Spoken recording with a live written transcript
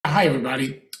Hi,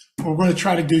 everybody. What we're going to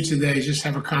try to do today is just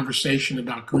have a conversation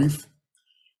about grief.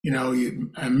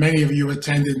 Many of you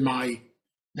attended my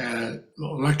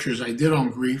lectures I did on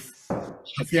grief.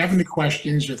 So if you have any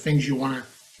questions or things you want to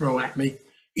throw at me,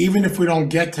 even if we don't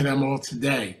get to them all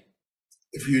today,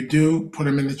 if you do, put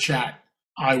them in the chat.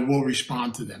 I will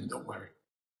respond to them. Don't worry.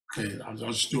 Okay, I'll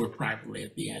just do it privately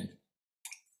at the end.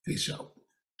 Okay, so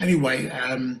anyway,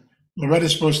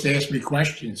 Loretta's supposed to ask me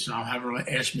questions, so I'll have her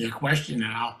ask me a question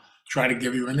and I'll try to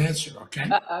give you an answer, okay?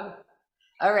 Uh-oh.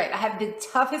 All right, I have the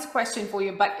toughest question for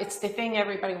you, but it's the thing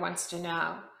everybody wants to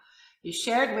know. You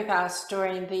shared with us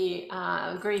during the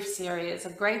grief series a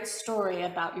great story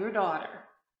about your daughter,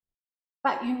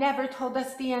 but you never told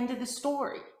us the end of the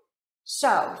story.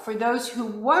 So for those who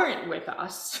weren't with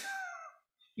us,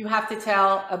 you have to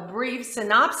tell a brief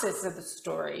synopsis of the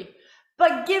story,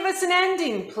 but give us an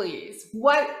ending, please.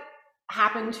 What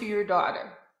happened to your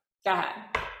daughter? Go ahead.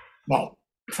 Well,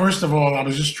 first of all, I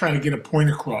was just trying to get a point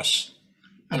across,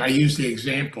 and I used the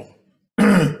example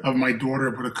of my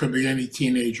daughter, but it could be any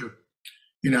teenager.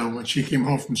 You know, when she came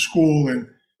home from school and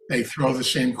they throw the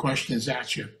same questions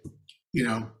at you. You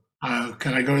know,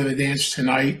 can I go to the dance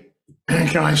tonight?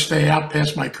 Can I stay out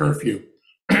past my curfew?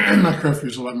 My curfew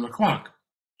is 11 o'clock.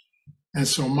 And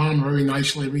so mom very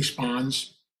nicely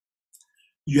responds,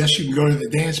 yes, you can go to the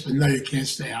dance, but no, you can't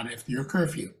stay out after your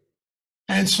curfew.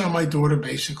 And so my daughter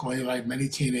basically, like many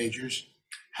teenagers,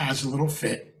 has a little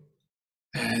fit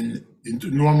and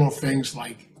into normal things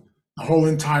like the whole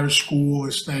entire school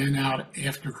is staying out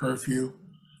after curfew.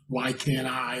 Why can't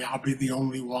I? I'll be the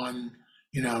only one.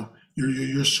 You know,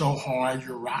 you're so hard,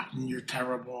 you're rotten, you're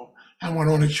terrible.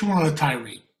 And she went on a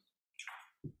tirade.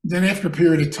 Then after a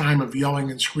period of time of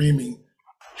yelling and screaming,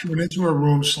 she went into her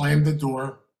room, slammed the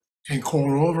door, and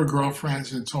called all of her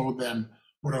girlfriends and told them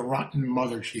what a rotten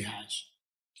mother she has.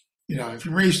 You know, if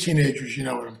you raise teenagers, you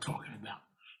know what I'm talking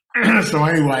about. So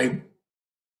anyway,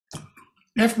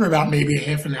 after about maybe a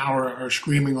half an hour of her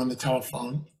screaming on the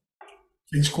telephone,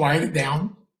 things quieted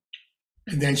down.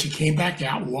 And then she came back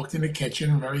out, walked in the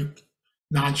kitchen, and very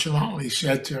nonchalantly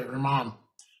said to her mom,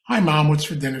 "Hi, Mom, what's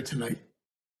for dinner tonight?"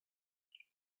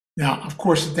 Now, of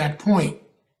course, at that point,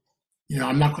 you know,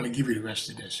 I'm not going to give you the rest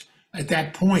of this. At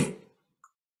that point,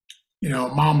 you know,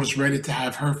 mom was ready to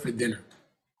have her for dinner.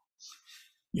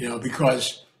 You know,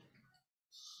 because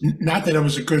not that it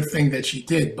was a good thing that she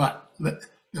did, but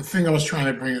the thing I was trying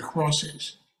to bring across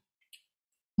is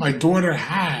my daughter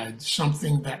had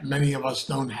something that many of us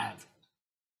don't have.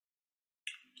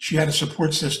 She had a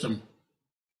support system.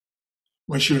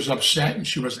 When she was upset and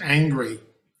she was angry,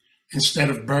 instead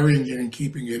of burying it and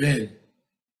keeping it in,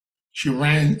 she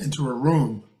ran into her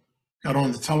room, got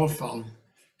on the telephone,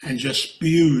 and just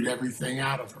spewed everything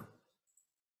out of her.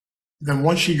 Then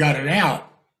once she got it out,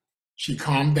 she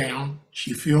calmed down,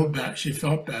 she felt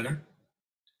better,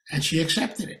 and she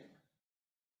accepted it.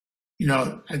 You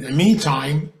know, in the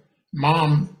meantime,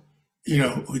 mom, you know,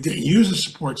 who didn't use a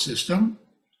support system,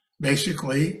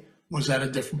 basically was at a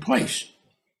different place.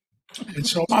 And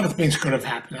so a lot of things could have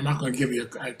happened. I'm not going to give you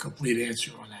a complete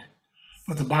answer on that.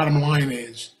 But the bottom line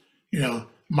is, you know,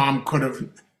 mom could have,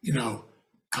 you know,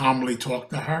 calmly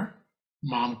talked to her.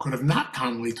 Mom could have not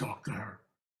calmly talked to her.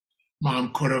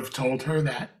 Mom could have told her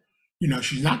that, you know,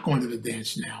 she's not going to the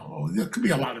dance now. Or there could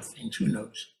be a lot of things, who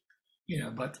knows? You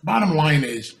know, but the bottom line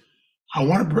is, I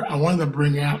wanted to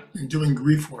bring out in doing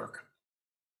grief work.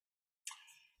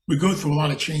 We go through a lot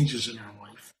of changes in our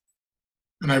life.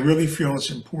 And I really feel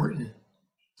it's important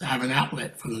to have an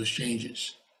outlet for those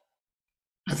changes.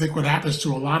 I think what happens to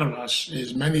a lot of us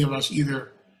is many of us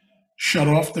either shut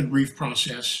off the grief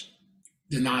process,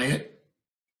 deny it,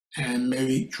 and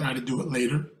maybe try to do it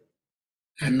later.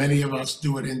 And many of us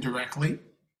do it indirectly.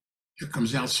 It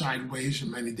comes out sideways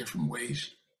in many different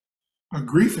ways. But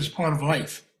grief is part of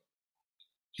life.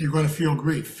 You're going to feel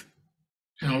grief.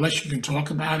 And unless you can talk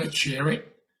about it, share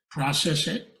it, process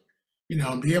it, you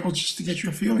know, and be able just to get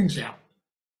your feelings out.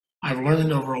 I've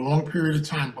learned over a long period of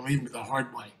time, believe me, the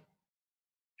hard way.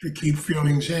 If you keep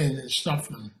feelings in and stuff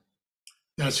them,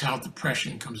 that's how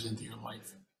depression comes into your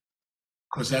life.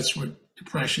 Because that's what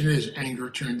depression is,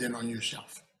 anger turned in on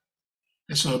yourself.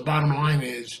 And so the bottom line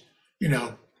is, you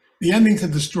know, the ending to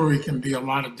the story can be a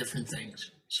lot of different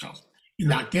things. So you're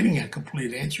not getting a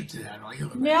complete answer to that, are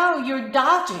you? No, you're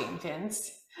dodging,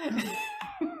 Vince.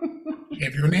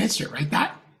 Give you an answer, right,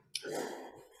 Dot?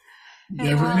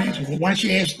 Give her an answer. Well, why don't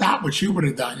you ask Dot what she would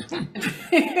have done?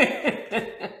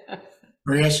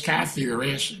 Or ask Kathy or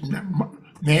ask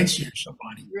Nancy or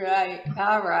somebody. Right.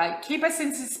 All right. Keep us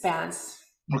in suspense.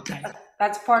 Okay.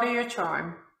 That's part of your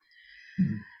charm.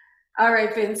 Mm-hmm. All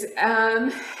right, Vince.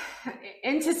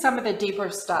 into some of the deeper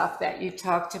stuff that you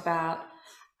talked about.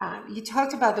 You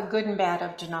talked about the good and bad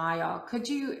of denial. Could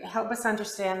you help us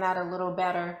understand that a little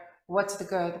better? What's the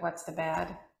good? What's the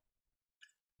bad?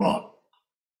 Well,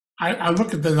 I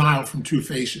look at denial from two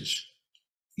faces.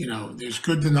 There's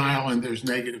good denial and there's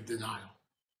negative denial.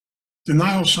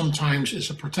 Denial sometimes is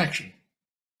a protection.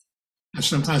 And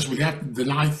sometimes we have to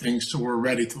deny things till we're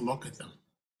ready to look at them.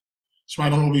 So I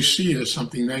don't always see it as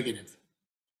something negative.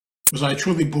 Because I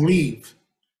truly believe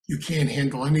you can't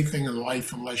handle anything in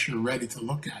life unless you're ready to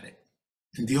look at it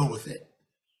and deal with it.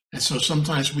 And so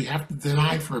sometimes we have to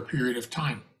deny for a period of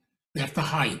time. We have to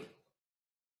hide.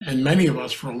 And many of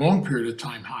us for a long period of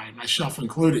time hide, myself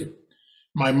included.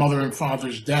 My mother and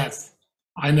father's death,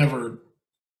 I never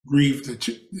grieved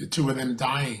the two of them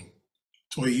dying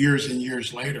till years and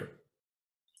years later.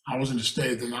 I was in a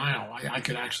state of denial. I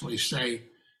could actually say,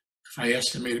 if I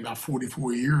estimate, about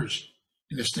 44 years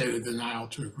in a state of denial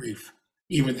to a grief,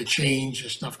 even to change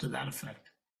and stuff to that effect.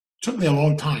 It took me a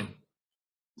long time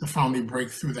to finally break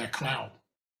through that cloud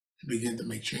and begin to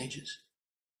make changes.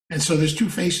 And so there's two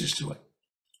faces to it.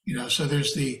 So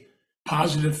there's the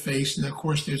positive face, and of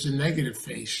course there's a negative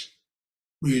face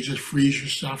where you just freeze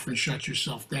yourself and shut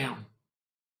yourself down.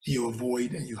 You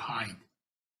avoid and you hide.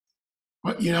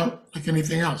 But like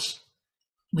anything else,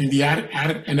 I mean,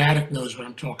 an addict knows what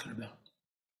I'm talking about.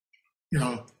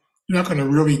 You're not going to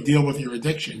really deal with your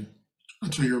addiction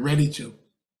until you're ready to,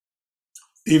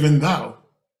 even though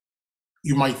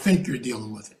you might think you're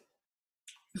dealing with it.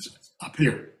 It's up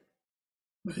here,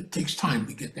 but it takes time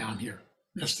to get down here.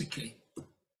 That's the key.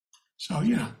 So,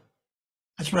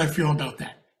 that's what I feel about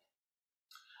that.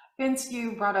 Vince,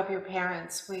 you brought up your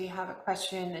parents. We have a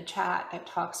question in the chat that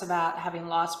talks about having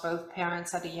lost both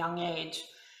parents at a young age,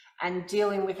 and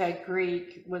dealing with that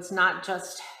grief was not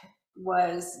just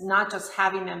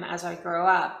having them as I grow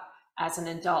up as an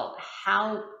adult.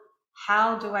 How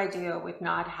do I deal with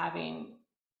not having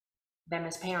them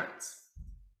as parents?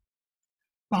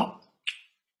 Well,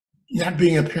 not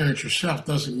being a parent yourself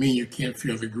doesn't mean you can't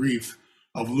feel the grief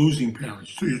of losing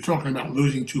parents. So you're talking about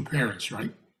losing two parents,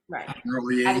 right? Right. At an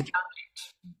early At a age. young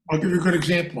age. I'll give you a good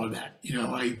example of that.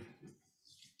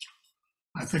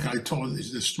 I think I told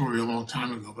this story a long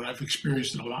time ago, but I've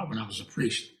experienced it a lot when I was a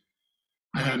priest.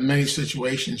 I had many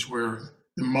situations where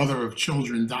the mother of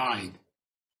children died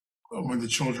when the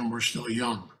children were still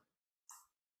young.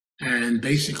 And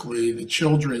basically the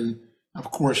children,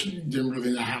 of course, didn't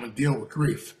really know how to deal with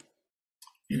grief.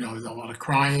 There's a lot of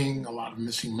crying, a lot of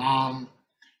missing mom.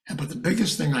 But the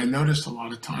biggest thing I noticed a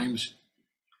lot of times,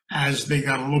 as they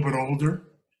got a little bit older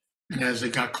and as they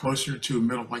got closer to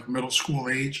middle school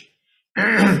age,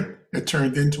 it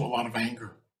turned into a lot of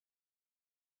anger.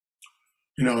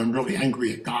 And really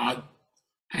angry at God,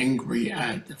 angry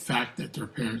at the fact that their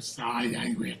parents died,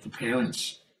 angry at the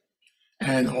parents,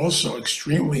 and also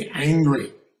extremely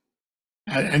angry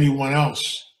at anyone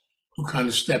else who kind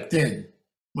of stepped in.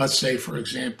 Let's say, for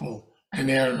example, an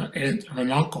aunt or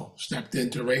an uncle stepped in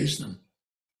to raise them.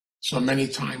 So many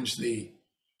times the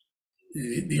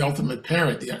ultimate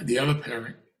parent, the other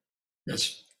parent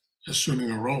that's assuming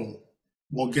a role,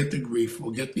 will get the grief,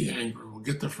 will get the anger, will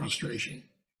get the frustration,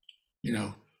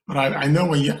 But I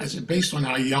know based on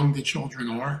how young the children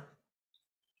are,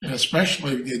 and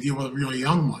especially if you deal with really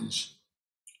young ones,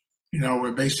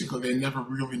 where basically they never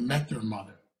really met their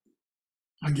mother.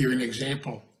 I'll give you an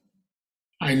example.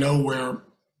 I know where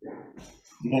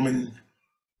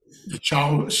the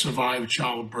child survived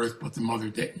childbirth, but the mother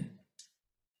didn't.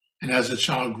 And as the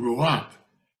child grew up,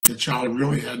 the child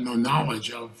really had no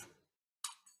knowledge of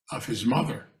his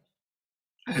mother.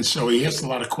 And so he asked a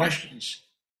lot of questions.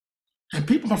 And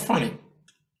people are funny.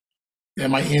 They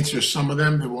might answer some of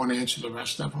them, they won't answer the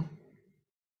rest of them.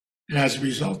 And as a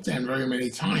result, then, very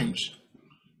many times,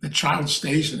 the child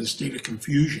stays in a state of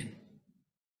confusion,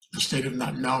 a state of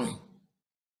not knowing.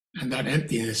 And that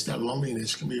emptiness, that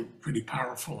loneliness can be pretty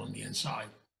powerful on the inside.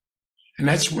 And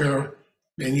that's where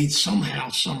they need somehow,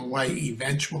 some way,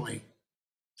 eventually,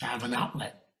 to have an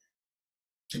outlet,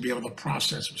 to be able to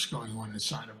process what's going on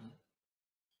inside of them.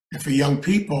 And for young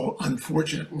people,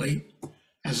 unfortunately,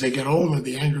 as they get older,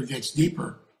 the anger gets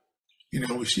deeper.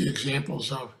 We see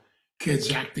examples of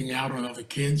kids acting out on other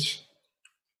kids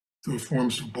through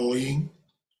forms of bullying,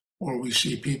 or we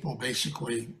see people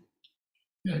basically,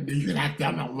 you can act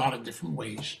out in a lot of different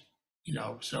ways,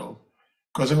 so,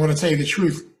 because I'm going to tell you the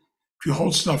truth, if you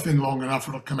hold stuff in long enough,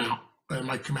 it'll come out, but it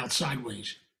might come out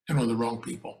sideways and on the wrong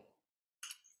people.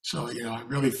 So, I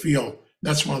really feel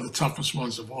that's one of the toughest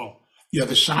ones of all. The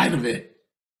other side of it,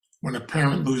 when a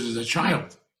parent loses a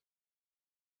child,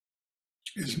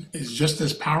 is just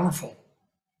as powerful,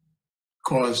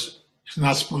 because It's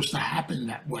not supposed to happen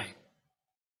that way.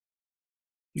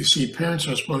 You see, parents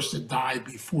are supposed to die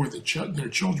before their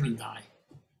children die.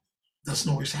 It doesn't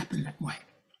always happen that way.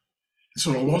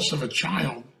 So the loss of a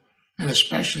child, and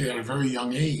especially at a very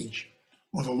young age,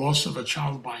 or the loss of a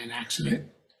child by an accident,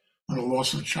 or the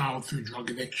loss of a child through drug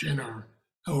addiction or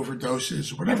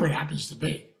overdoses, whatever it happens to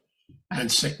be, and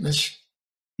sickness,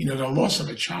 the loss of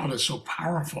a child is so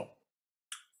powerful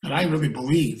that I really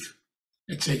believe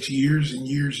it takes years and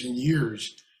years and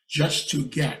years just to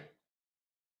get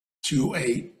to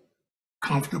a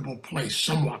comfortable place,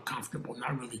 somewhat comfortable,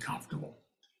 not really comfortable,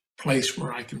 place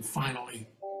where I can finally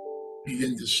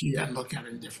begin to see and look at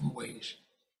it in different ways.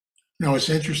 It's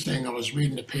interesting. I was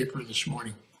reading the paper this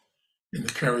morning in the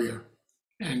Courier,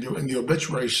 and in the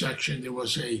obituary section, there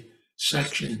was a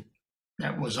section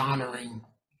that was honoring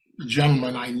a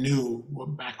gentleman I knew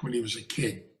back when he was a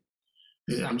kid.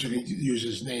 I'm just going to use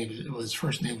his name. His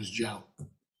first name was Joe.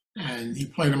 And he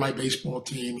played on my baseball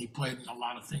team. He played in a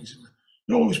lot of things. It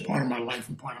was always part of my life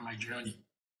and part of my journey.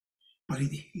 But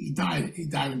he died. He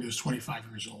died when he was 25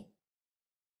 years old.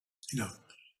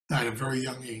 Died at a very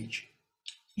young age.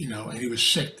 And he was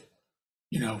sick,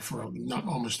 for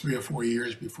almost 3 or 4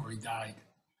 years before he died.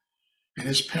 And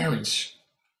his parents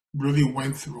really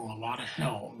went through a lot of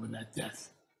hell with that death.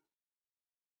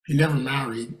 He never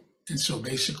married. And so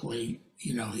basically,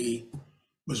 he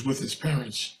was with his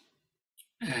parents.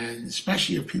 And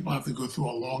especially if people have to go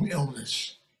through a long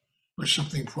illness or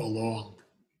something prolonged,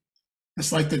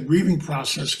 it's like the grieving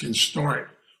process can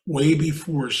start way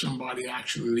before somebody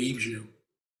actually leaves you.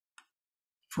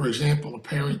 For example, a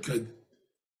parent could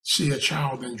see a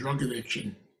child in drug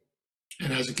addiction,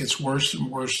 and as it gets worse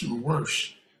and worse and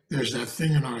worse, there's that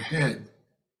thing in our head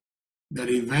that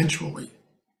eventually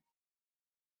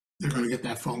they're going to get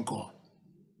that phone call,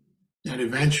 that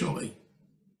eventually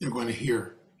they're going to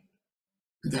hear,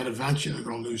 that eventually they're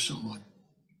going to lose someone.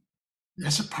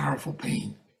 That's a powerful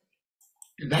pain.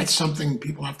 And that's something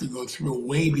people have to go through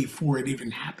way before it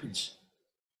even happens.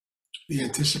 The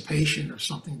anticipation of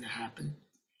something to happen.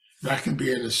 That can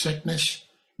be in a sickness,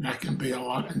 that can be a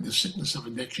lot, in the sickness of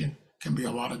addiction, can be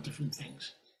a lot of different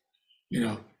things.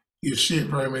 You see it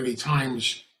very many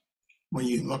times when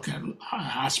you look at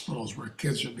hospitals where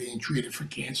kids are being treated for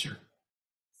cancer.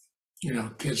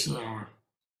 Kids that are,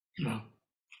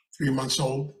 3 months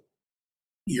old,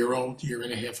 year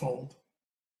and a half old,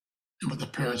 and what the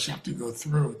parents have to go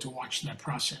through to watch that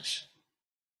process.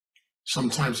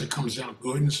 Sometimes it comes out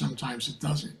good and sometimes it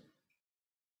doesn't.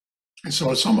 And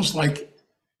so it's almost like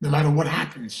no matter what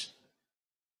happens,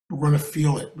 we're going to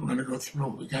feel it. We're going to go through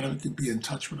it. We got to be in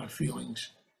touch with our feelings.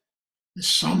 And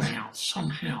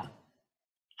somehow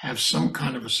have some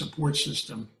kind of a support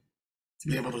system to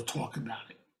be able to talk about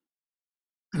it.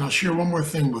 And I'll share one more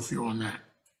thing with you on that.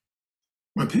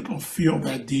 When people feel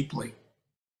that deeply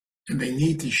and they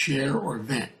need to share or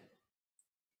vent,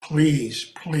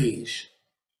 please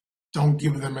don't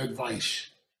give them advice.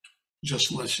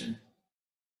 Just listen.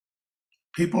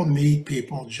 People need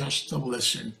people just to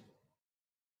listen,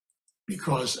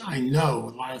 because I know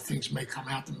a lot of things may come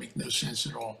out that make no sense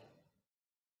at all.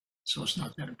 So it's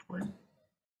not that important.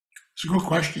 It's a good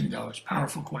question, though. It's a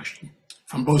powerful question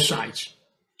from both sides,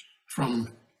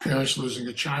 from parents losing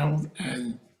a child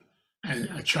and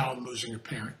a child losing a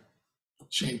parent.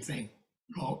 Same thing.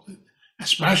 Well,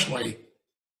 especially,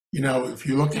 if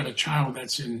you look at a child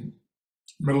that's in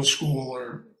middle school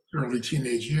or early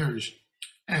teenage years,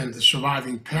 and the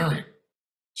surviving parent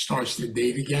starts to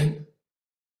date again,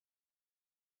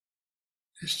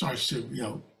 it starts to,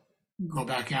 go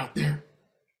back out there,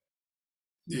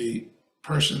 the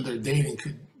person they're dating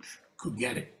could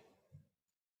get it.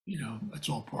 That's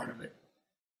all part of it.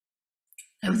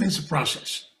 Everything's a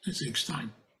process. It takes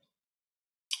time.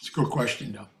 It's a good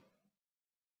question, though.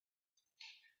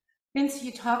 Vince,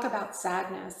 you talk about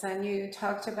sadness, and you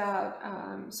talked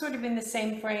about sort of in the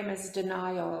same frame as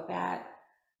denial, that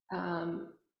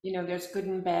there's good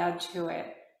and bad to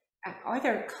it. Are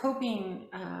there coping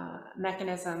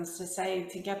mechanisms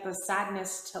to get the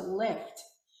sadness to lift,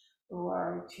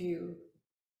 or to,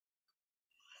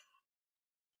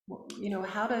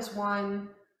 how does one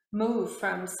move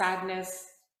from sadness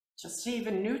just to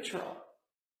even neutral?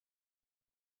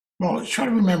 Well, try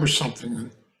to remember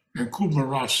something, and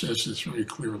Kubler-Ross says this very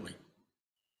clearly.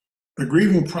 The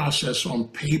grieving process on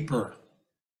paper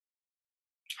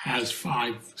has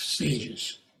 5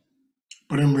 stages,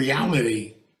 but in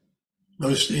reality,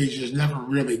 those stages never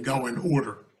really go in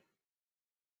order.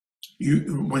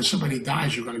 When somebody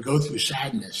dies, you're going to go through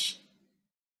sadness.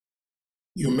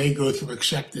 You may go through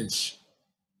acceptance.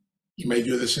 You may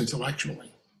do this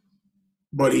intellectually,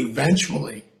 but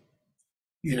eventually,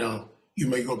 You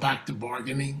may go back to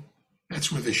bargaining.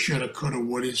 That's where the shoulda, coulda,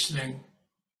 wouldas thing.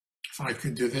 If I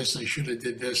could do this, I should have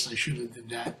did this, I should have did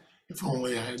that. If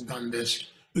only I had done this.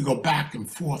 We go back and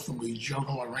forth and we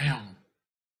juggle around.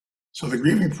 So the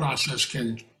grieving process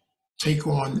can take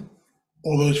on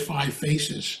all those 5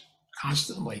 faces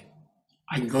constantly.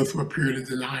 I can go through a period of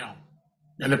denial,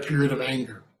 then a period of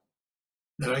anger,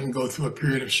 then I can go through a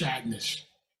period of sadness.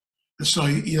 And so,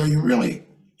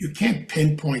 you can't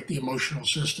pinpoint the emotional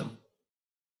system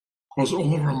because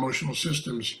all of our emotional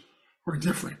systems are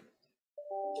different.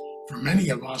 For many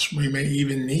of us, we may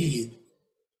even need,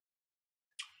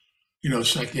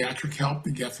 psychiatric help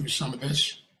to get through some of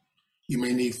this. You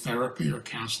may need therapy or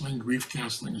counseling. Grief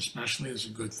counseling especially is a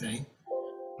good thing.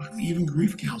 But even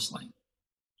grief counseling,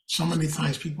 so many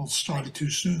times people start it too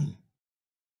soon.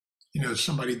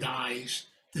 Somebody dies,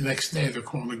 the next day they're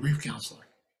calling a grief counselor.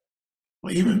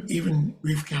 Well, even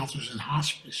grief counselors in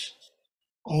hospice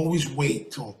always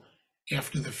wait till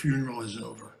after the funeral is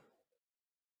over.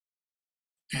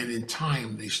 And in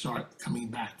time, they start coming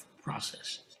back to the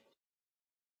process.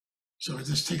 So it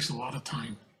just takes a lot of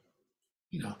time,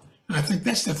 And I think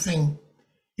that's the thing,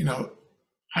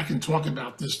 I can talk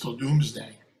about this till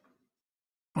doomsday,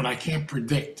 but I can't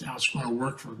predict how it's going to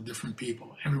work for different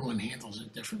people. Everyone handles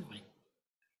it differently.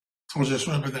 I told you this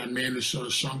about that man who saw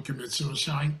his son commit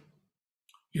suicide.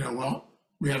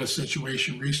 We had a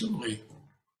situation recently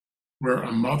where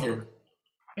a mother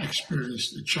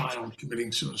experienced a child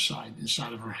committing suicide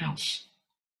inside of her house.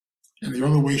 And the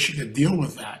only way she could deal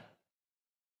with that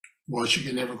was she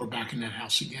could never go back in that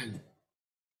house again.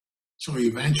 So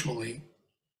eventually,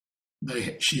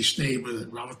 she stayed with a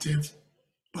relative,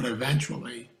 but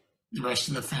eventually the rest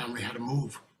of the family had to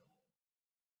move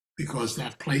because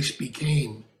that place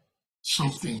became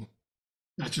something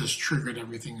that just triggered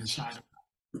everything inside of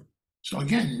her. So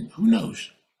again, who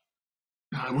knows?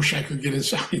 Now, I wish I could get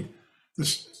inside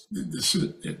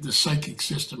the psychic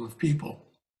system of people,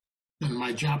 then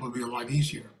my job would be a lot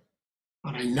easier.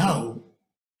 But I know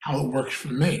how it works for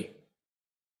me.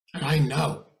 And I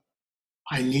know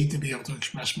I need to be able to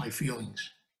express my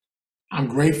feelings. I'm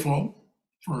grateful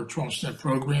for 12-step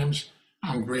programs.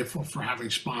 I'm grateful for having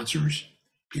sponsors,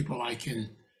 people I can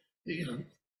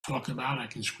talk about. I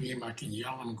can scream, I can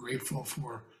yell. I'm grateful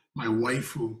for my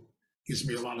wife who gives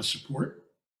me a lot of support.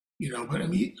 But I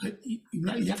mean,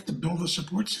 you have to build a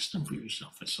support system for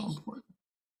yourself. It's so important.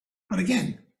 But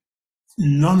again,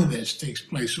 none of this takes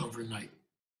place overnight.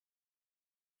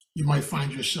 You might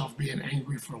find yourself being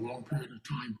angry for a long period of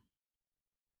time.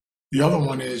 The other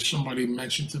one is somebody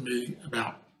mentioned to me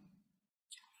about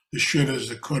the shouldas,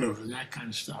 the couldas, and that kind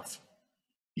of stuff.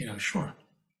 Sure.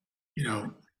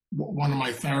 One of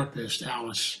my therapists,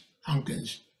 Alice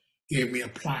Hunkins, gave me a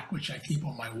plaque, which I keep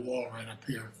on my wall right up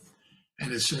here.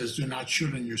 And it says, do not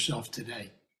should on yourself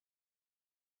today.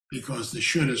 Because the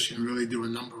shouldas can really do a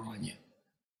number on you.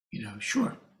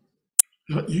 Sure.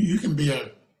 You can be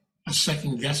a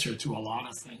second guesser to a lot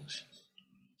of things.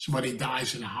 Somebody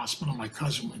dies in a hospital. My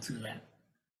cousin went through that.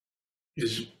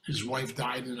 His wife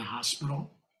died in the hospital,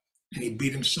 and he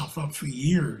beat himself up for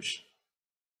years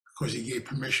because he gave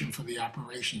permission for the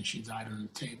operation. She died on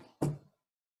the table.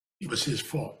 It was his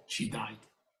fault. She died.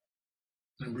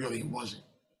 And really, it wasn't.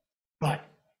 But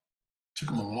it took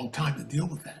him a long time to deal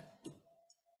with that.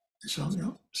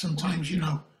 So, sometimes,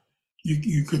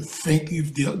 you could think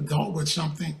you've dealt with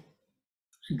something,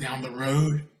 and down the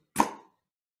road,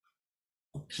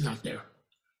 it's not there.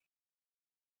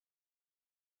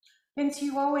 Vince,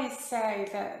 you always say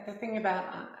that the thing about,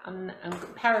 I'm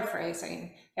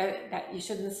paraphrasing, that you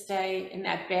shouldn't stay in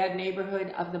that bad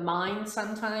neighborhood of the mind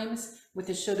sometimes with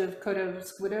the should've, could've,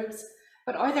 would've.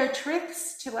 But are there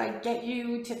tricks to get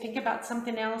you to think about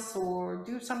something else or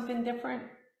do something different?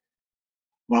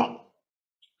 Well,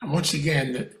 once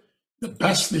again, the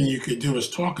best thing you could do is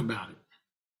talk about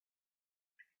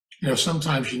it.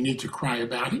 Sometimes you need to cry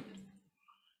about it.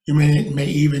 You may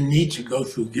even need to go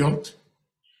through guilt.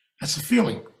 That's a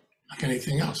feeling, like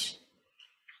anything else.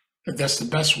 But that's the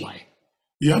best way.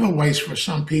 The other ways for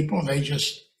some people, they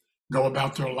just go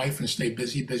about their life and stay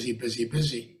busy, busy, busy,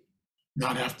 busy.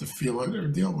 Not have to feel it or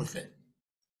deal with it.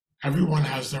 Everyone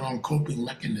has their own coping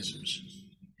mechanisms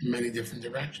in many different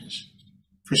directions.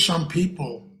 For some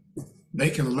people, they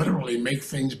can literally make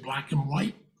things black and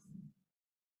white.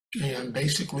 And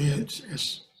basically,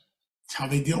 it's how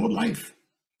they deal with life.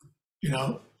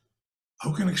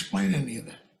 Who can explain any of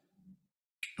that?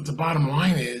 But the bottom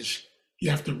line is, you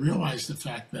have to realize the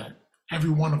fact that every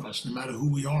one of us, no matter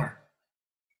who we are,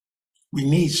 we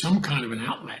need some kind of an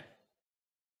outlet.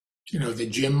 The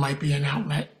gym might be an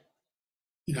outlet.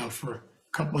 For a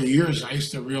couple of years, I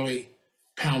used to really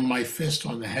pound my fist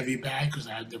on the heavy bag because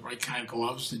I had the right kind of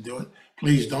gloves to do it.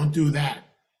 Please don't do that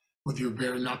with your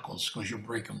bare knuckles because you'll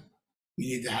break them.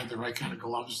 You need to have the right kind of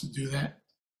gloves to do that.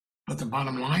 But the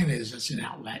bottom line is it's an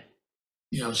outlet.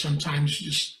 You know, sometimes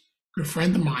just a good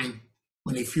friend of mine,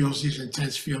 when he feels these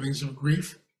intense feelings of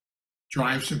grief,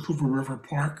 drives to Cooper River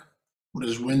Park with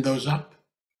his windows up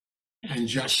and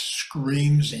just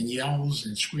screams and yells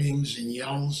and screams and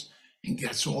yells and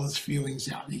gets all his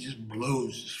feelings out. He just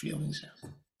blows his feelings out.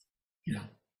 You know,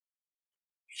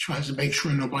 he tries to make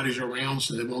sure nobody's around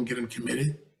so they won't get him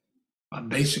committed. But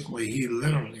basically, he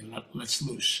literally lets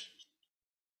loose.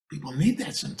 People need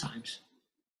that sometimes.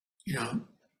 You know,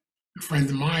 a friend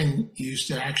of mine used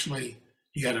to actually,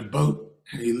 he had a boat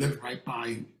and he lived right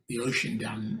by the ocean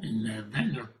down in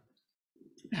Ventnor.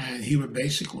 And he would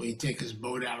basically take his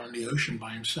boat out on the ocean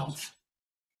by himself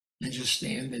and just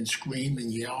stand and scream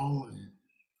and yell and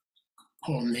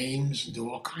call names and do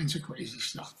all kinds of crazy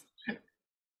stuff.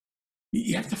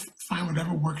 You have to find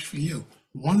whatever works for you.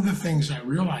 One of the things I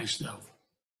realized, though,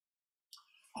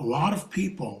 a lot of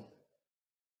people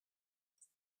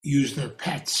use their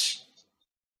pets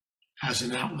as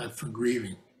an outlet for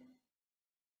grieving.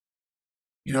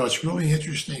 You know, it's really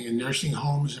interesting in nursing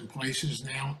homes and places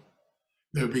now,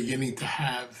 they're beginning to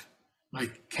have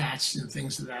like cats and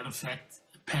things to that effect,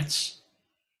 pets,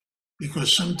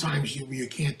 because sometimes you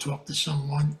can't talk to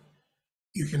someone,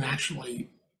 you can actually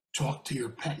talk to your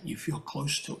pet, you feel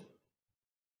close to it.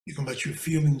 You can let your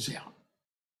feelings out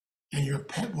and your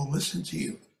pet will listen to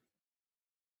you.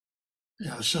 You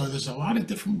know, so there's a lot of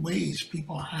different ways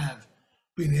people have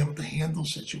being able to handle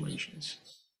situations.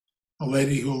 A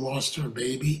lady who lost her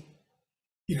baby,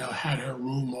 you know, had her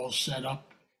room all set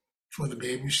up for the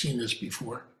baby. We've seen this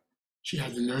before. She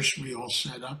had the nursery all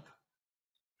set up.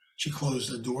 She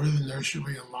closed the door of the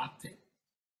nursery and locked it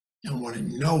and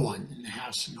wanted no one in the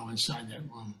house to go inside that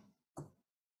room.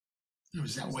 It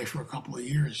was that way for a couple of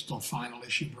years till finally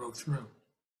she broke through.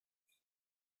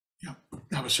 Yeah,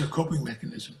 that was her coping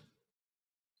mechanism.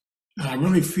 And I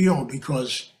really feel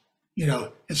because, you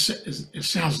know, it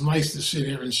sounds nice to sit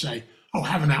here and say, oh,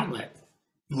 have an outlet,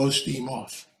 blow steam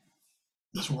off.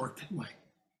 It doesn't work that way.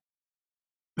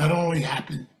 That only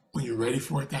happen when you're ready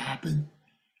for it to happen.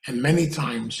 And many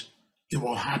times it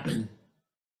will happen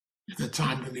at the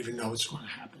time you don't even know it's going to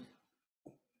happen.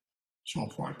 It's all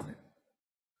part of it.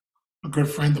 A good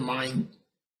friend of mine,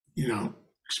 you know,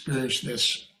 experienced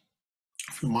this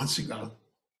a few months ago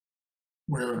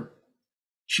where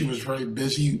she was very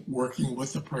busy working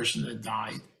with the person that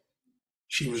died.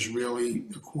 She was really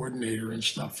the coordinator and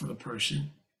stuff for the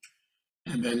person.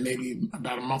 And then maybe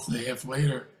about a month and a half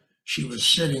later, she was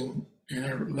sitting in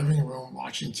her living room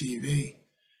watching TV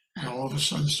and all of a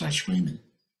sudden started screaming,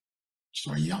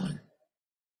 started yelling.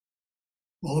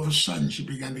 All of a sudden she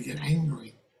began to get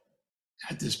angry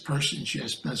at this person she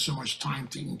has spent so much time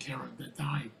taking care of that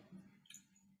died.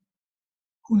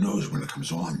 Who knows when it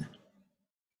comes on?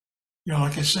 You know,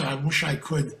 like I said, I wish I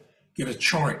could get a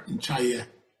chart and tell you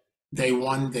day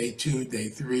 1, day 2, day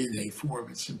 3, day 4,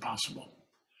 but it's impossible.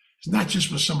 It's not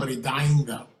just with somebody dying,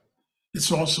 though.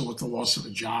 It's also with the loss of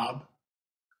a job.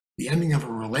 The ending of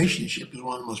a relationship is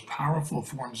one of the most powerful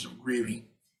forms of grieving.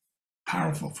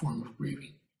 Powerful form of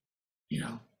grieving, you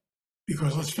know,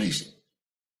 because let's face it,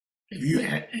 if you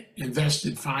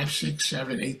invested 5, 6,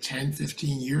 7, 8, 10,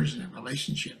 15 years in a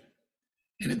relationship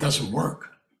and it doesn't work,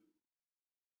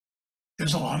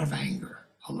 there's a lot of anger,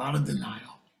 a lot of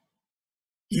denial.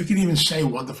 You can even say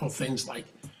wonderful things like,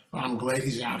 well, I'm glad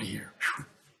he's out of here.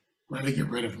 Glad to get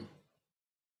rid of him.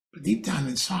 But deep down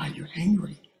inside, you're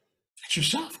angry at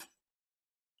yourself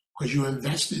because you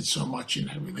invested so much in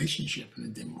that relationship and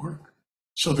it didn't work.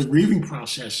 So the grieving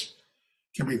process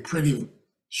can be pretty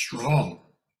strong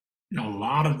in a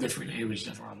lot of different areas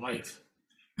of our life.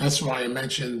 That's why I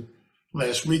mentioned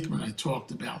last week when I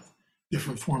talked about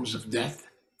different forms of death,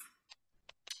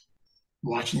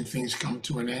 watching things come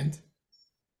to an end.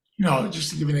 You know, just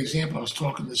to give you an example, I was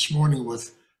talking this morning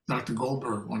with Dr.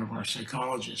 Goldberg, one of our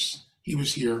psychologists. He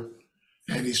was here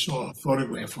and he saw a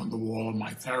photograph on the wall of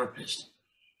my therapist.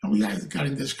 And we got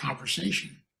into this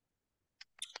conversation.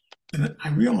 And I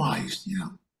realized, you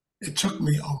know, it took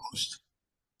me almost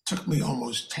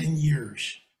 10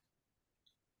 years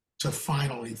to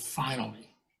finally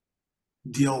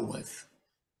deal with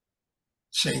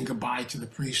saying goodbye to the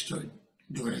priesthood,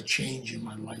 doing a change in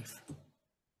my life.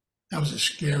 That was the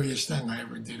scariest thing I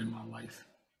ever did in my life.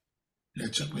 And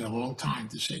it took me a long time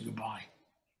to say goodbye.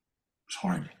 It was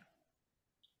hard.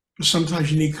 But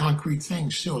sometimes you need concrete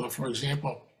things too. For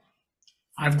example,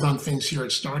 I've done things here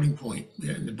at Starting Point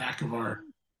in the back of our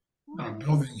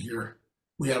building here.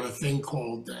 We have a thing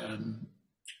called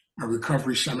a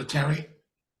recovery cemetery.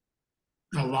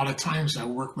 And a lot of times I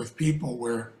work with people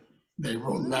where they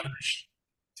wrote letters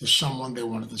to someone they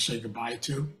wanted to say goodbye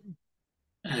to.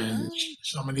 And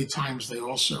so many times they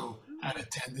also had a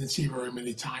tendency, very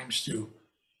many times, to,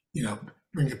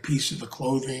 bring a piece of the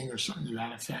clothing or something to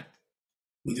that effect.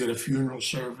 We did a funeral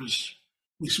service.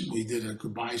 We did a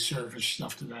goodbye service,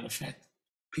 stuff to that effect.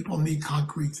 People need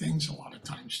concrete things a lot of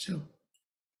times too.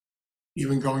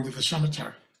 Even going to the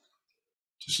cemetery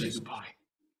to say goodbye.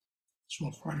 It's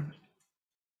all part of it.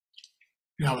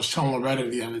 I was telling Loretta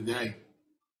the other day,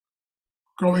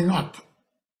 growing up,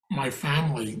 my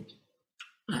family,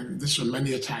 and this are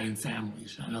many Italian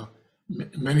families. I know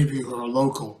many of you who are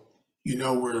local, you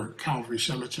know where Calvary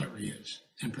Cemetery is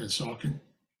in Pennsauken,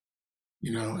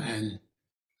 and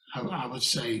I would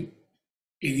say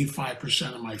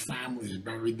 85% of my family is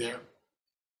buried there.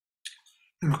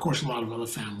 And of course, a lot of other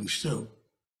families too.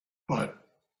 But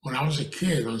when I was a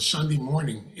kid, on Sunday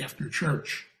morning after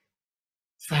church,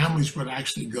 families would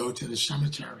actually go to the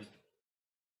cemetery,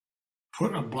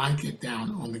 put a blanket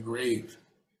down on the grave,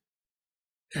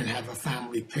 and have a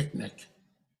family picnic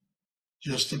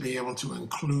just to be able to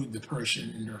include the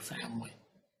person in their family.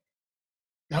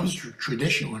 That was a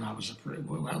tradition when I was a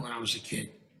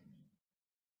kid,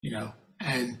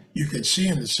 and you could see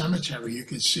in the cemetery, you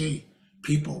could see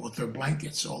people with their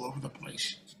blankets all over the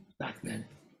place back then.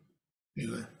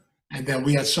 And then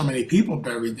we had so many people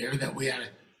buried there that we had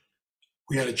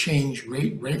to change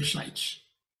grave sites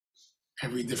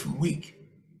every different week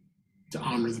to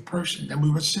honor the person. Then we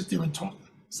would sit there and talk.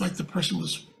 It's like the person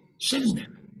was sitting there.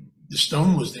 The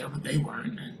stone was there, but they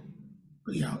weren't.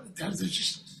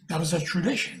 That was a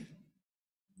tradition.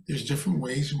 There's different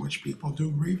ways in which people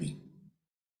do grieving.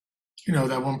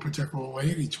 That one particular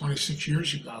lady, 26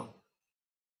 years ago,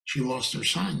 she lost her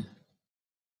son,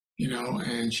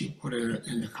 and she put it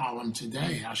in the column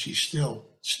today, how she's still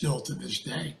to this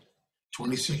day,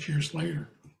 26 years later,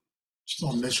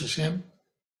 still misses him.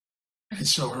 And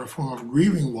so her form of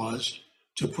grieving was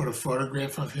to put a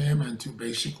photograph of him and to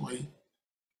basically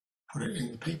put it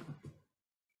in the paper.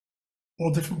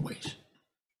 All different ways.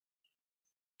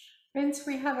 Vince,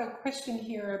 we have a question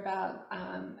here about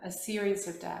a series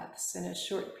of deaths in a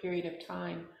short period of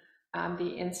time.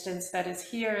 The instance that is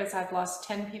here is I've lost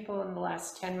 10 people in the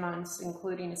last 10 months,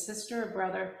 including a sister, a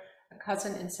brother, a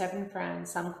cousin, and 7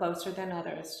 friends, some closer than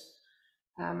others.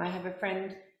 I have a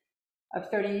friend of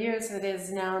 30 years that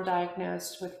is now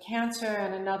diagnosed with cancer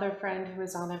and another friend who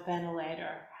is on a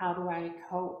ventilator. How do I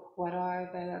cope? What are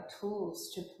the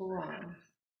tools to pull on?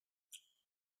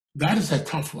 That is a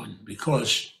tough one,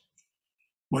 because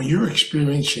when you're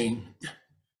experiencing,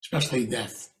 especially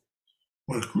death,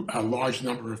 with a large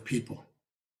number of people,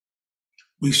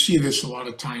 we see this a lot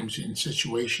of times in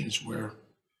situations where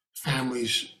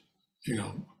families,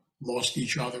 lost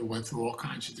each other, went through all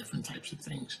kinds of different types of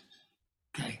things.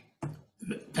 Okay,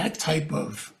 that type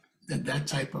of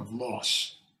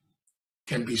loss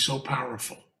can be so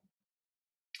powerful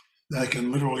that it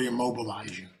can literally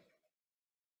immobilize you.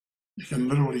 It can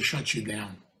literally shut you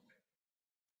down.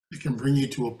 It can bring you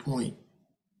to a point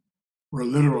where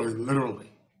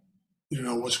literally, you don't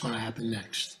know what's going to happen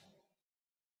next.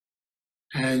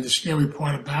 And the scary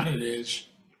part about it is,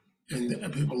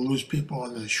 and people lose people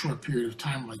in a short period of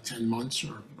time, like 10 months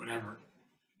or whatever,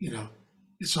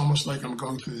 it's almost like I'm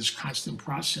going through this constant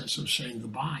process of saying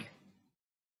goodbye.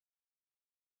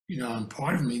 And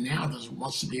part of me now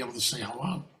wants to be able to say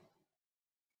hello.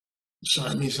 So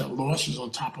that means that loss is on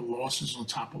top of loss is on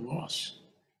top of loss.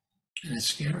 And it's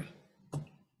scary.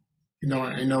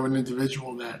 I know an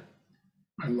individual that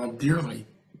I love dearly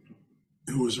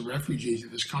who was a refugee to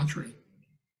this country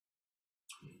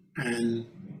and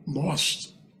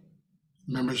lost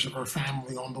members of her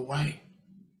family on the way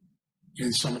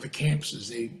in some of the camps as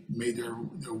they made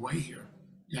their way here.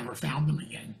 Never found them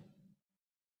again.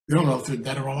 They don't know if they're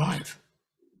dead or alive.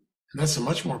 And that's a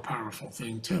much more powerful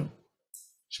thing too.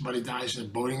 Somebody dies in a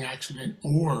boating accident,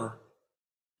 or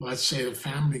let's say the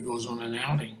family goes on an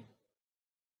outing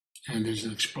and there's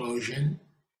an explosion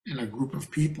and a group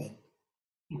of people,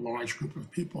 a large group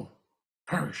of people,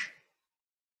 perish.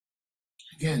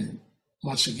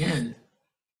 Once again,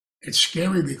 it's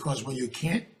scary because when you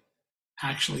can't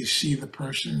actually see the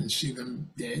person and see them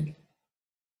dead,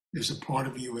 there's a part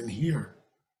of you in here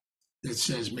that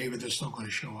says maybe they're still going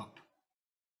to show up.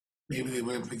 Maybe they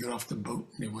were able to get off the boat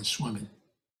and they went swimming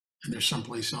and they're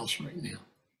someplace else right now.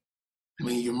 I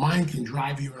mean, your mind can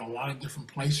drive you in a lot of different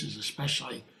places,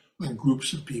 especially when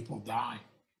groups of people die.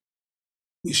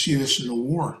 We see this in the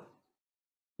war,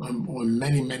 when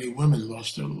many, many women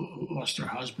lost their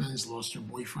husbands, lost their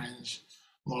boyfriends,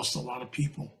 lost a lot of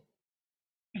people.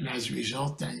 And as a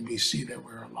result, then we see that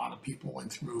where a lot of people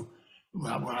went through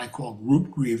what I call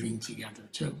group grieving together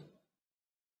too.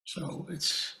 So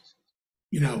it's,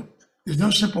 there's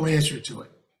no simple answer to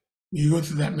it. When you go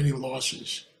through that many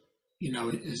losses,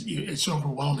 it's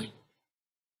overwhelming.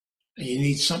 And you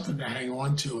need something to hang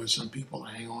on to and some people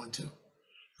to hang on to.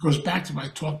 It goes back to my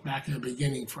talk back in the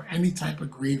beginning. For any type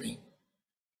of grieving,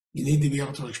 you need to be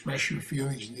able to express your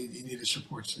feelings. You need a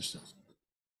support system.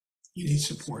 You need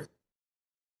support.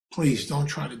 Please don't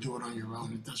try to do it on your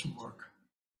own. It doesn't work.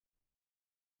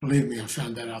 Believe me, I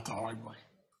found that out the hard way.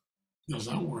 It does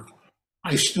not work.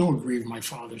 I still grieve my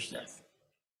father's death.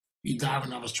 He died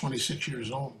when I was 26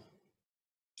 years old,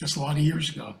 just a lot of years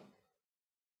ago.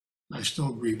 I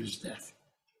still grieve his death.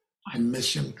 I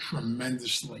miss him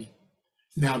tremendously.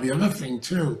 Now, the other thing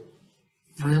too,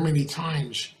 very many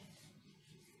times,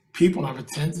 people have a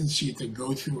tendency to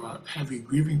go through a heavy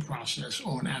grieving process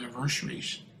on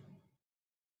anniversaries.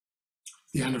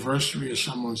 The anniversary of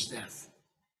someone's death,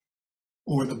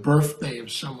 or the birthday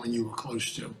of someone you were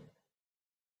close to.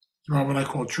 There are what I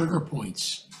call trigger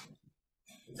points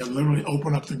that literally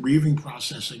open up the grieving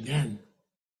process again,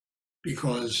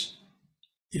 because,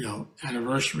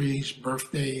 anniversaries,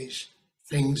 birthdays,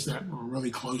 things that were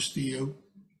really close to you,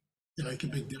 they make a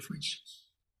big difference.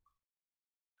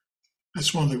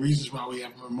 That's one of the reasons why we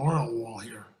have a memorial wall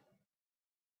here,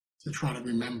 to try to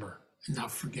remember and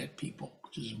not forget people,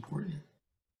 which is important.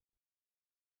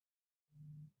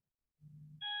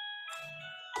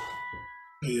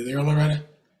 Are you there, Loretta?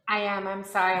 I am. I'm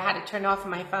sorry. I had to turn off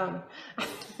my phone.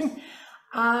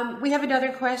 We have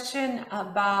another question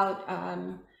about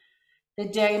the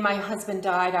day my husband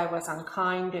died. I was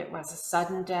unkind. It was a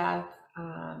sudden death.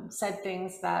 Said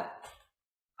things that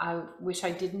I wish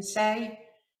I didn't say.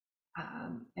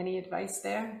 Any advice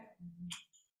there?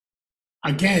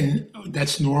 Again,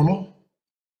 that's normal.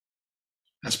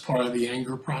 That's part of the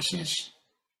anger process.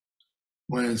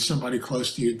 When somebody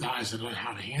close to you dies, I don't know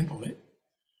how to handle it.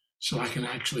 So I can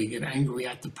actually get angry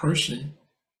at the person,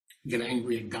 get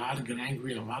angry at God, and get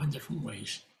angry in a lot of different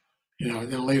ways.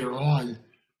 And then later on,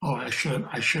 I should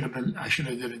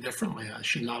have did it differently. I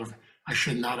should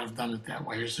not have done it that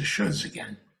way. Here's the shoulds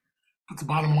again. But the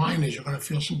bottom line is you're going to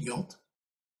feel some guilt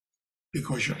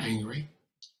because you're angry.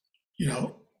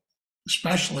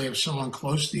 Especially if someone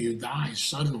close to you dies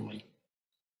suddenly.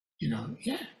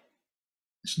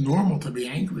 It's normal to be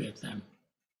angry at them.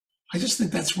 I just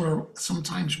think that's where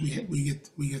sometimes we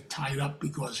get tied up,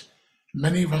 because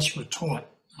many of us were taught,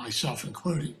 myself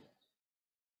included,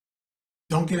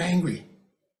 don't get angry.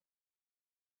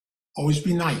 Always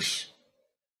be nice.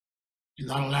 You're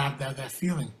not allowed to have that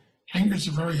feeling. Anger is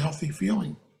a very healthy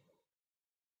feeling.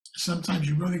 Sometimes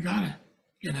you really gotta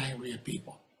get angry at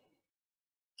people.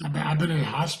 I've been in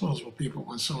hospitals with people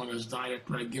when someone has died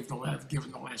after I've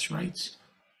given the last rites,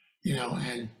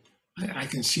 and I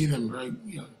can see them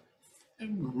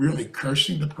really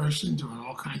cursing the person, doing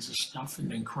all kinds of stuff,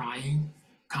 and then crying,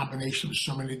 combination of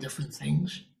so many different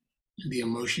things, and the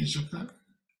emotions of that.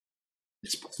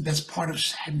 That's part of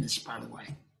sadness, by the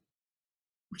way,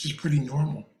 which is pretty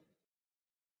normal.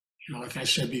 Like I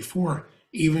said before,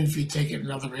 even if you take it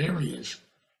in other areas,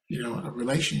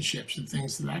 relationships and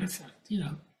things to that effect,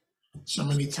 so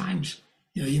many times,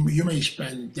 you may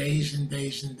spend days and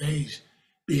days and days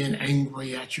being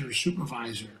angry at your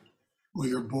supervisor or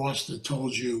your boss that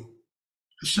told you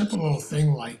a simple little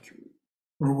thing like,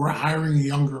 we're hiring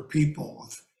younger people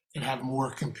that have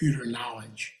more computer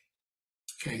knowledge.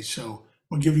 Okay, so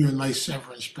we'll give you a nice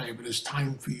severance pay, but it's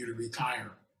time for you to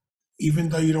retire. Even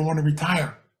though you don't want to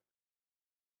retire.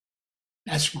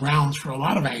 That's grounds for a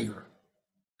lot of anger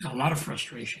and a lot of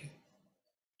frustration.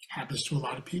 It happens to a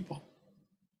lot of people.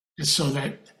 And so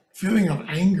that feeling of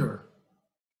anger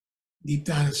deep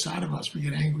down inside of us, we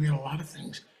get angry at a lot of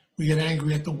things. We get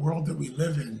angry at the world that we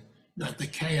live in, at the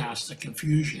chaos, the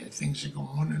confusion, things that go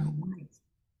on in the world.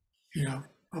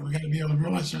 But we got to be able to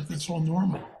realize that that's all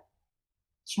normal.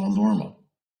 It's all normal.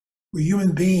 We're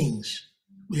human beings.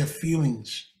 We have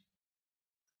feelings.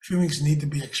 Feelings need to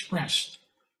be expressed.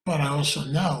 But I also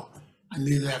know I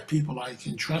need to have people I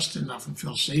can trust enough and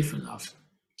feel safe enough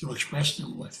to express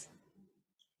them with.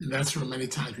 And that's where many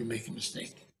times we make a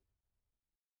mistake,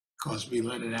 because we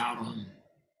let it out on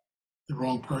the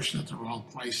wrong person at the wrong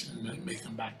place, and then make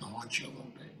them back to haunt you a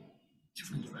little bit,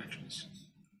 different directions.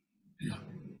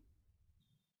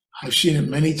 I've seen it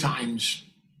many times,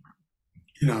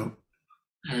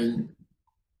 and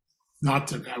not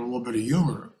to have a little bit of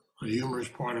humor, but humor is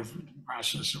part of the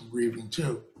process of grieving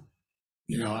too.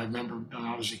 I remember when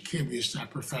I was a kid, we used to have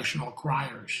professional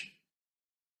criers,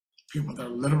 people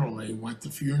that literally went to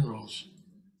funerals,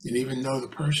 didn't even know the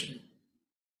person,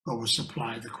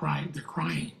 oversupply. They're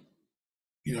crying.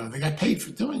 You know, they got paid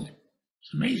for doing it.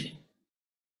 It's amazing.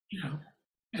 You know,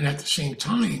 and at the same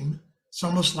time, it's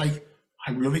almost like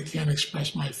I really can't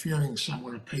express my feelings, so I'm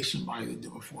going to pay somebody to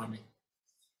do it for me.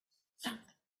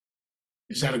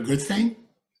 Is that a good thing?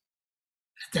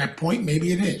 At that point,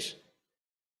 maybe it is.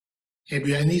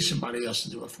 Maybe I need somebody else to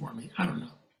do it for me. I don't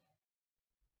know.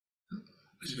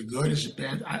 Is it good? Is it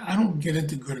bad? I don't get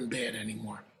into good and bad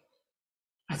anymore.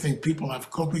 I think people have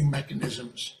coping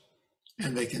mechanisms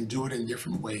and they can do it in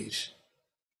different ways.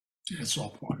 That's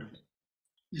all part of it.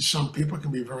 And some people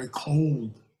can be very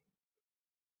cold.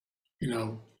 You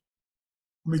know,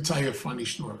 let me tell you a funny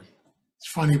story. It's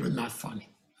funny, but not funny.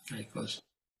 Okay, because,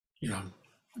 you know,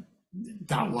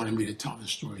 Dot wanted me to tell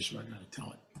this story, so I got to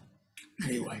tell it.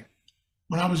 Anyway,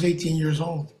 when I was 18 years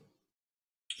old,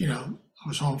 you know, I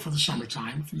was home for the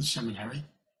summertime from the seminary,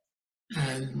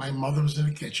 and my mother was in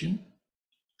the kitchen.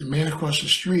 The man across the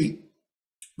street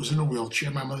was in a wheelchair.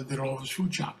 My mother did all of his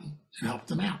food shopping and helped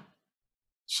him out.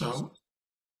 So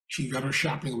she got her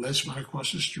shopping list, went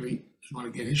across the street, she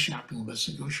wanted to get his shopping list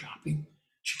and go shopping.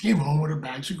 She came home with her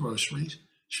bags of groceries.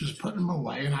 She was putting them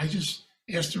away, and I just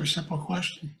asked her a simple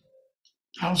question.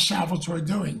 How's Salvatore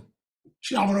doing?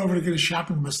 She went over to get his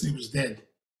shopping list and he was dead.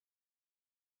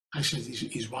 I said,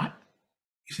 he's what?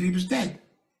 He said he was dead.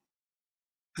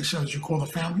 I said, did you call the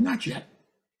family? Not yet.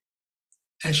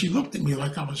 And she looked at me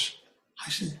like I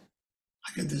said,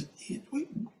 what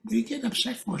are you getting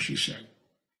upset for? She said,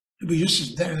 he'll be just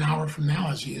as dead an hour from now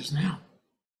as he is now.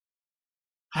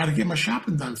 I had to get my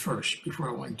shopping done first before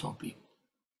I went and talk to people.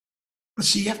 But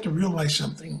see, you have to realize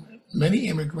something. Many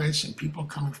immigrants and people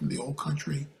coming from the old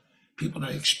country, people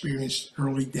that experienced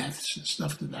early deaths and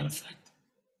stuff to that effect,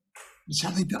 it's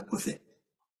how they dealt with it.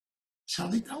 It's how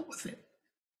they dealt with it.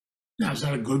 Now, is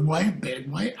that a good way, a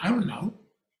bad way? I don't know.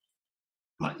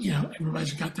 But, you know,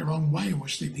 everybody's got their own way in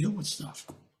which they deal with stuff.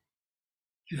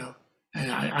 You know,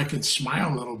 and I could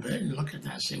smile a little bit and look at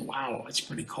that and say, wow, that's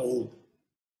pretty cold.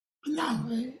 But no,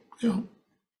 you know,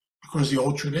 because the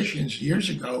old traditions years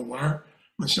ago were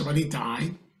when somebody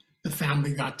died, the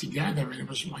family got together and it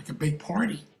was like a big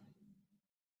party.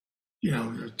 You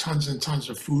know, tons and tons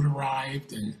of food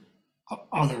arrived and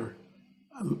other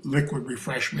liquid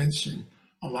refreshments and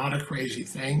a lot of crazy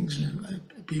things. And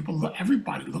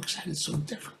everybody looks at it so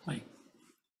differently.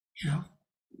 You know,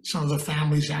 some of the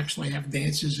families actually have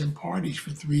dances and parties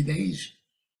for 3 days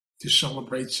to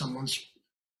celebrate someone's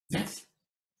death.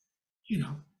 You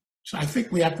know, so I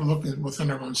think we have to look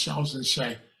within our own selves and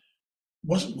say,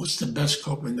 what's the best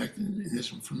coping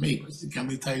mechanism for me? But can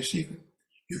we tell you a secret?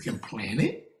 You can plan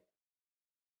it,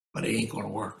 but it ain't going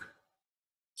to work.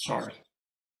 Sorry.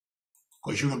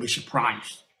 Because you're going to be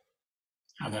surprised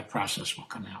how that process will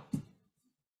come out.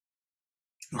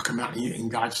 It'll come out in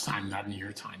God's time, not in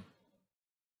your time.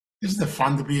 Isn't it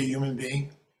fun to be a human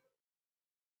being?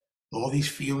 All these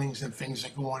feelings and things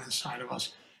that go on inside of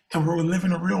us. And we live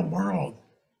in a real world.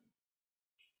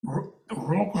 We're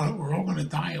all going to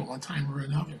die at one time or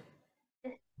another.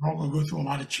 We're all going to go through a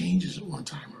lot of changes at one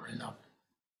time or another.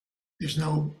 There's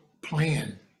no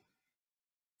plan.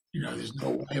 You know, there's no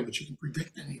way in which you can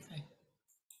predict anything.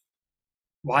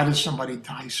 Why does somebody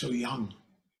die so young?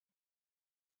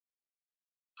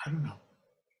 I don't know.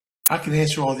 If I could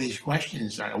answer all these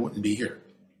questions, I wouldn't be here.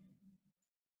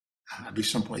 I'd be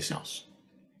someplace else.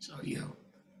 So, you know,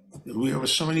 there were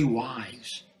so many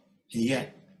whys, and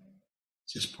yet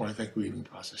it's just part of that grieving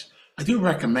process. I do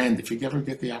recommend, if you ever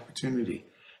get the opportunity,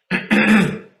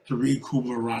 to read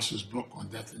Kubler-Ross's book on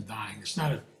death and dying. It's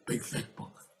not a big, thick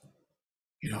book,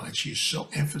 you know, and she so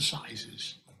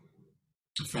emphasizes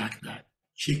the fact that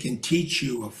she can teach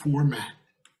you a format,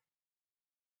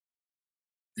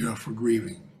 you know, for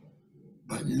grieving,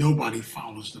 but nobody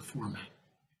follows the format.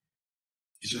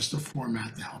 It's just a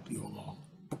format to help you along.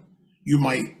 You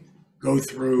might go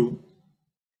through,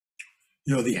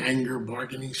 you know, the anger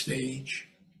bargaining stage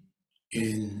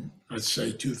in, let's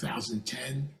say,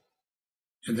 2010,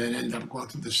 and then end up going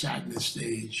through the sadness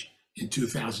stage in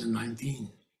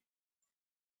 2019.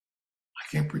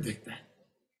 I can't predict that.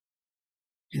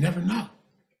 You never know.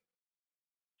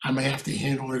 I may have to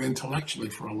handle it intellectually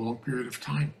for a long period of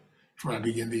time before I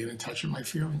begin to get in touch with my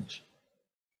feelings.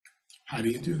 How do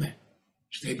you do that?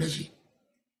 Stay busy.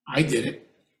 I did it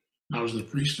when I was in the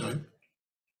priesthood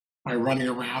by running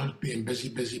around, being busy,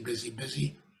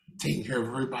 taking care of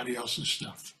everybody else's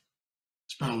stuff.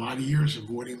 Spent a lot of years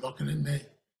avoiding looking at me.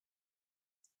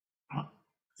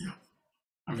 You know,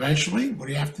 eventually, what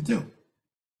do you have to do?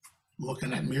 Look in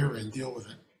that mirror and deal with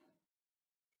it.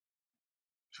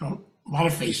 So, a lot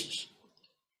of faces.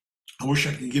 I wish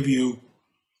I could give you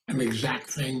an exact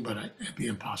thing, but it'd be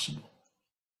impossible.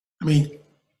 I mean,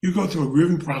 you go through a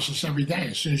grieving process every day.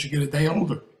 As soon as you get a day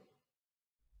older,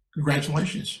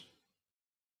 congratulations.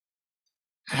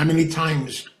 How many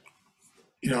times,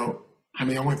 I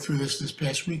mean, I went through this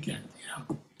past weekend,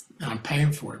 and I'm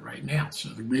paying for it right now. So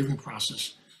the grieving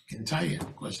process can tell you,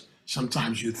 because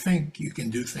sometimes you think you can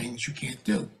do things you can't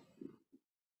do.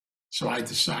 So I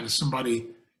decided, somebody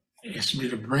asked me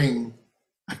to bring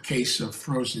a case of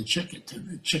frozen chicken to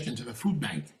the food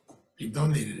bank. They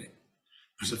donated it.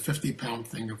 It was a 50-pound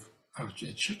thing of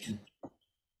chicken.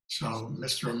 So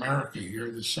Mr. America here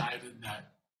decided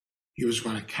that he was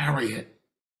going to carry it.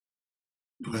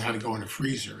 We had to go in the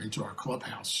freezer into our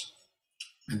clubhouse,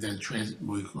 and then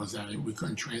we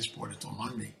couldn't transport it till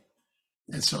Monday.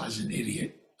 And so, as an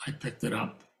idiot, I picked it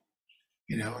up,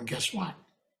 and guess what?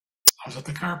 I was at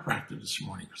the chiropractor this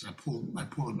morning because I pulled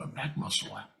my back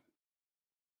muscle out.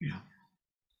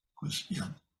 Because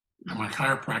and my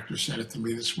chiropractor said it to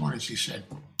me this morning. She said,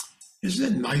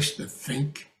 "Isn't it nice to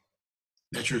think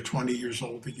that you're 20 years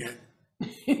old again?"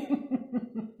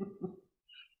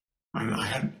 And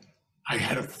I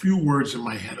had a few words in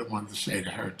my head I wanted to say to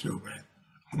her too,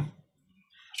 but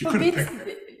she could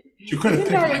have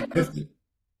picked my 50.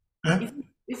 Huh?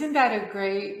 Isn't that a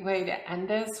great way to end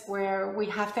this, where we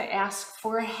have to ask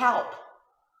for help?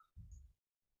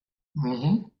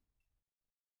 Mm-hmm.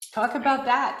 Talk about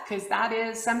that, because that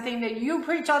is something that you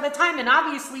preach all the time, and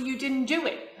obviously you didn't do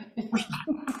it. Of course not.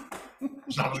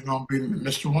 Because I was going to be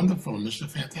Mr. Wonderful, Mr.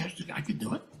 Fantastic. I could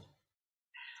do it.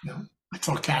 I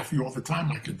tell Kathy all the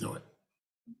time I could do it.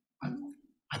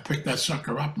 I picked that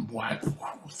sucker up, and boy,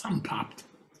 something popped.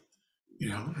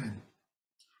 And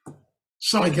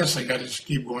so I guess I got to just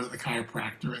keep going to the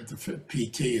chiropractor and to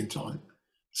PT until it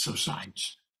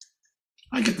subsides.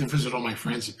 I get to visit all my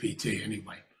friends at PT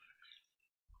anyway.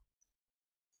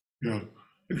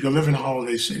 If you live in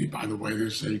Holiday City, by the way,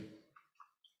 there's a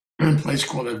place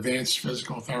called Advanced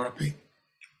Physical Therapy.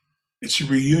 It's a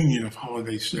reunion of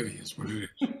Holiday City, is what it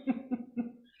is.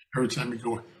 Every time you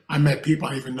go, I met people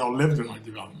I didn't even know lived in my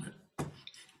development.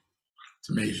 It's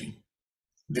amazing.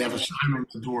 They have a sign on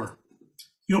the door.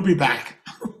 You'll be back.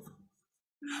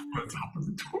 On top of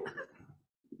the door.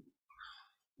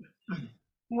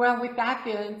 Well, with that,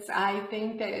 Vince, I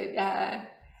think that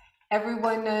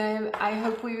everyone, I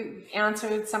hope we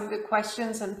answered some of the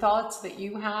questions and thoughts that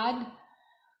you had.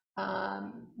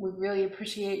 We really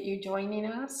appreciate you joining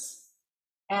us.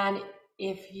 And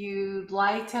if you'd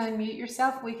like to unmute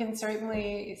yourself, we can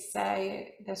certainly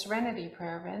say the Serenity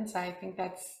Prayer, Vince. I think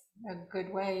that's a good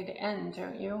way to end,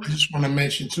 don't you? I just want to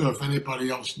mention too, if anybody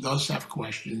else does have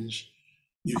questions,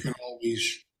 you can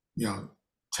always,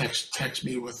 text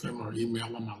me with them or email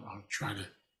them. I'll try to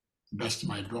the best of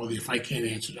my ability. If I can't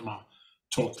answer them, I'll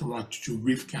talk to our two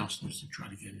grief counselors to try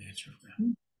to get an answer to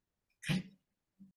them. Okay.